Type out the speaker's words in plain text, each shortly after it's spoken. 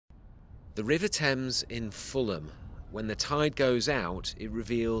The River Thames in Fulham. When the tide goes out, it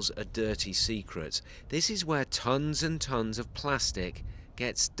reveals a dirty secret. This is where tons and tons of plastic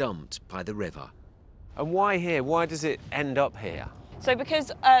gets dumped by the river. And why here? Why does it end up here? So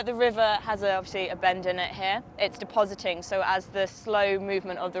because the river has obviously a bend in it here, it's depositing. So as the slow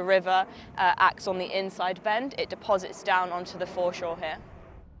movement of the river acts on the inside bend, it deposits down onto the foreshore here.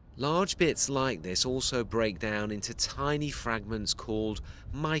 Large bits like this also break down into tiny fragments called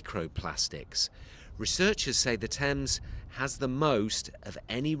microplastics. Researchers say the Thames has the most of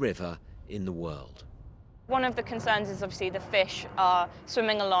any river in the world. One of the concerns is obviously the fish are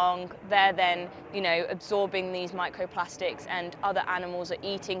swimming along, they're then, absorbing these microplastics, and other animals are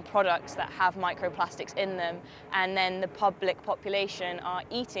eating products that have microplastics in them, and then the public population are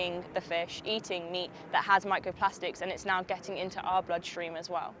eating the fish, eating meat that has microplastics, and it's now getting into our bloodstream as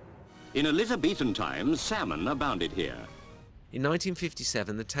well. In Elizabethan times, salmon abounded here. In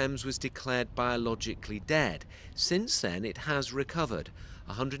 1957, the Thames was declared biologically dead. Since then, it has recovered.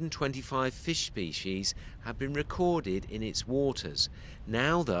 125 fish species have been recorded in its waters.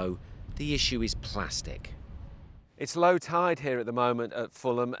 Now, though, the issue is plastic. It's low tide here at the moment at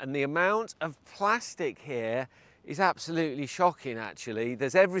Fulham, and the amount of plastic here is absolutely shocking, actually.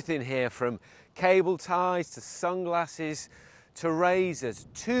 There's everything here from cable ties to sunglasses to razors.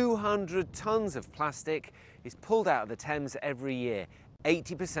 200 tons of plastic is pulled out of the Thames every year.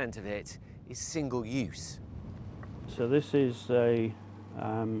 80% of it is single use. So this is a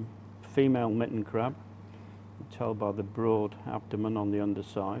female mitten crab. You can tell by the broad abdomen on the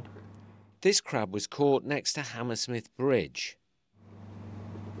underside. This crab was caught next to Hammersmith Bridge.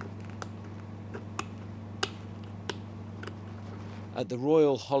 At the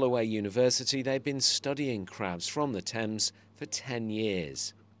Royal Holloway University, they've been studying crabs from the Thames for 10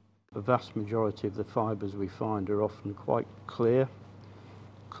 years. The vast majority of the fibres we find are often quite clear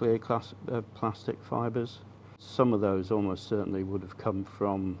plastic fibres. Some of those almost certainly would have come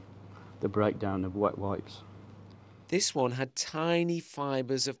from the breakdown of wet wipes. This one had tiny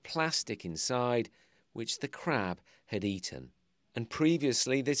fibres of plastic inside, which the crab had eaten. And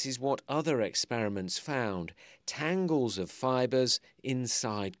previously, this is what other experiments found: tangles of fibres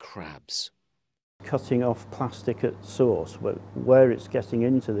inside crabs. Cutting off plastic at source, where it's getting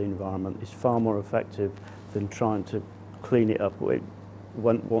into the environment, is far more effective than trying to clean it up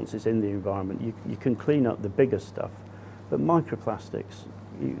once it's in the environment. You can clean up the bigger stuff, but microplastics,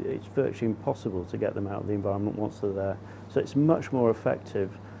 it's virtually impossible to get them out of the environment once they're there. So it's much more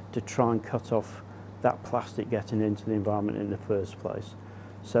effective to try and cut off that plastic getting into the environment in the first place.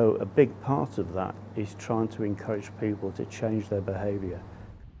 So a big part of that is trying to encourage people to change their behaviour.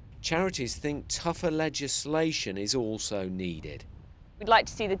 Charities think tougher legislation is also needed. We'd like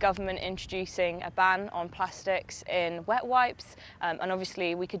to see the government introducing a ban on plastics in wet wipes, and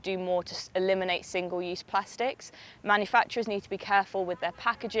obviously we could do more to eliminate single-use plastics. Manufacturers need to be careful with their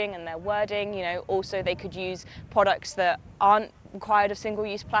packaging and their wording. Also they could use products that aren't required of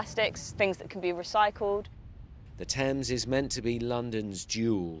single-use plastics, things that can be recycled. The Thames is meant to be London's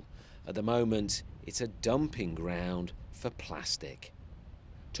jewel. At the moment, it's a dumping ground for plastic.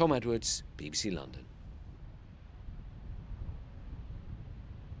 Tom Edwards, BBC London.